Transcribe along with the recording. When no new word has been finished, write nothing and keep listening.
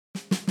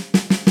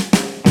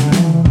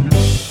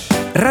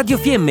Radio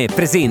Fiemme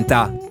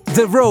presenta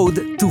The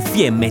Road to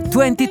Fiemme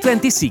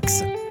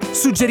 2026.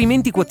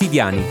 Suggerimenti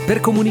quotidiani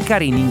per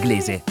comunicare in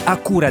inglese a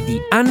cura di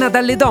Anna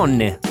dalle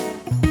Donne.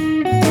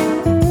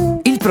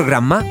 Il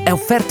programma è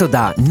offerto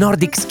da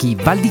Nordic Ski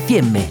Val di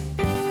Fiemme.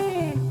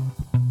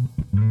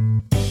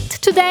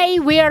 Today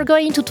we are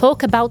going to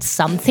talk about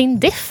something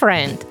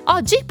different.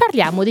 Oggi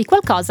parliamo di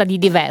qualcosa di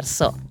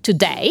diverso.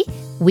 Today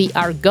we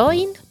are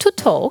going to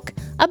talk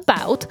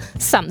about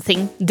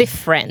something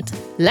different.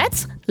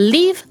 Let's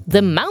leave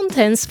the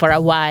mountains for a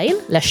while.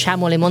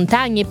 Lasciamo le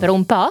montagne per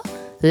un po'.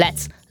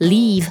 Let's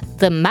leave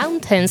the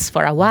mountains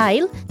for a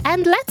while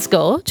and let's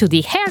go to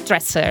the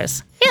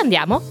hairdressers. E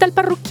andiamo dal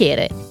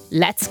parrucchiere.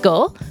 Let's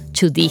go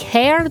to the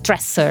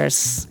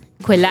hairdressers.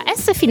 Quella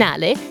S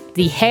finale,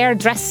 the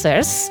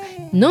hairdressers,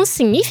 non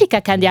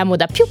significa che andiamo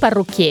da più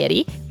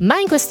parrucchieri, ma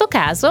in questo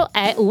caso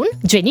è un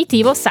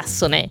genitivo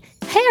sassone.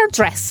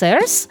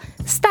 Hairdressers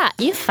sta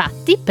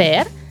infatti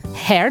per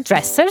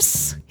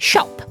hairdressers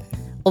shop,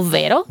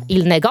 ovvero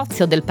il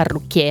negozio del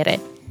parrucchiere.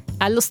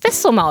 Allo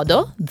stesso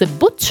modo, the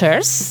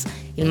butchers,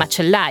 il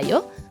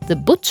macellaio, the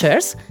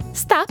butchers,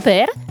 sta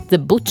per the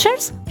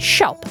butcher's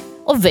shop,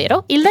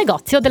 ovvero il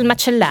negozio del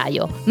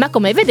macellaio. Ma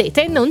come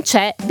vedete non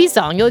c'è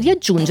bisogno di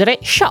aggiungere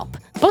shop.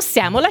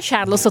 Possiamo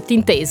lasciarlo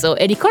sottinteso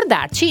e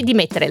ricordarci di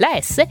mettere la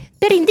S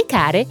per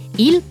indicare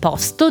il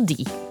posto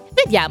di.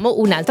 Vediamo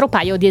un altro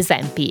paio di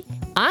esempi.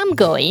 I'm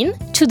going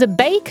to the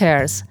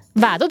baker's.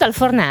 Vado dal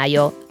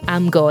fornaio.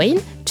 I'm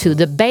going to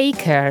the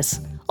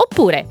baker's.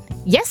 Oppure,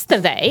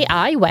 yesterday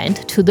I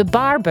went to the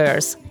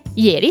barber's.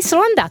 Ieri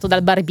sono andato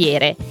dal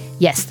barbiere.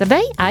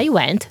 Yesterday I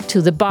went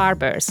to the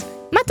barber's.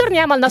 Ma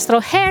torniamo al nostro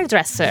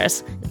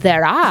hairdressers.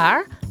 There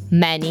are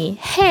many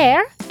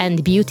hair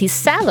and beauty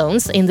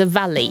salons in the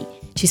valley.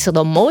 Ci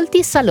sono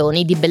molti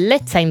saloni di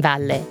bellezza in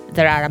valle.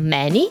 There are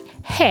many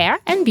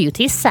hair and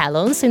beauty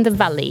salons in the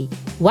valley.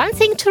 One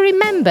thing to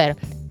remember.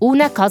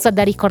 Una cosa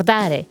da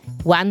ricordare.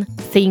 One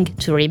thing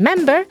to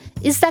remember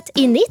is that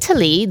in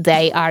Italy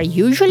they are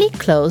usually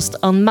closed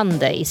on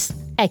Mondays.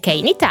 È che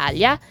in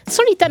Italia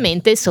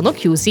solitamente sono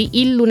chiusi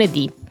il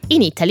lunedì.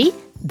 In Italy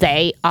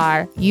they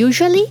are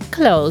usually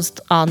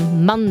closed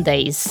on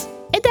Mondays.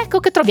 Ed ecco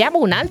che troviamo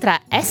un'altra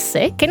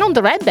S che non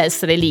dovrebbe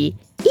essere lì.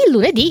 Il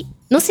lunedì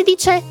non si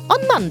dice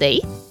on Monday.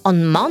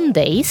 On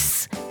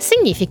Mondays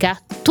significa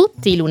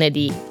tutti i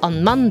lunedì.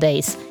 On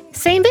Mondays.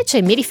 Se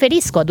invece mi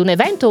riferisco ad un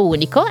evento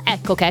unico,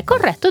 ecco che è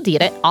corretto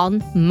dire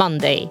on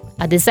Monday.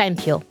 Ad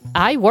esempio,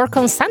 I work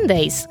on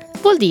Sundays.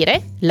 Vuol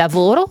dire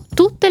lavoro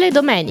tutte le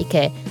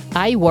domeniche.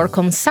 I work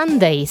on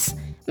Sundays.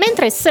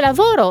 Mentre se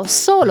lavoro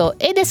solo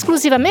ed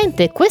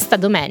esclusivamente questa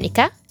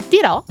domenica,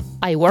 dirò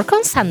I work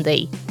on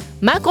Sunday.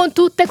 Ma con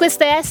tutte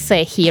queste S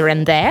here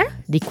and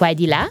there, di qua e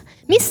di là,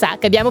 mi sa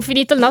che abbiamo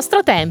finito il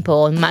nostro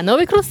tempo, ma non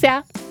vi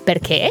cruzia,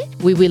 perché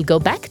we will go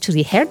back to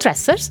the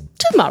hairdressers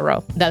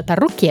tomorrow. Dal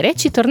parrucchiere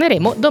ci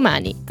torneremo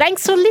domani.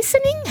 Thanks for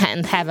listening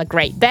and have a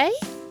great day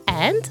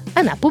and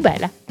Anapu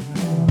Bela.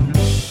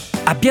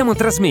 Abbiamo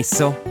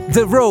trasmesso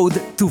The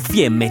Road to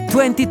Fiemme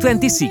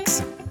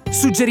 2026.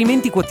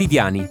 Suggerimenti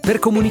quotidiani per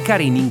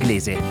comunicare in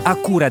inglese a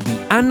cura di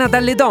Anna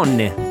dalle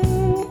Donne.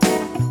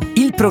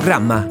 Il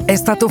programma è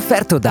stato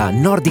offerto da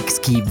Nordic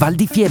Ski Val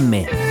di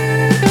Fiemme.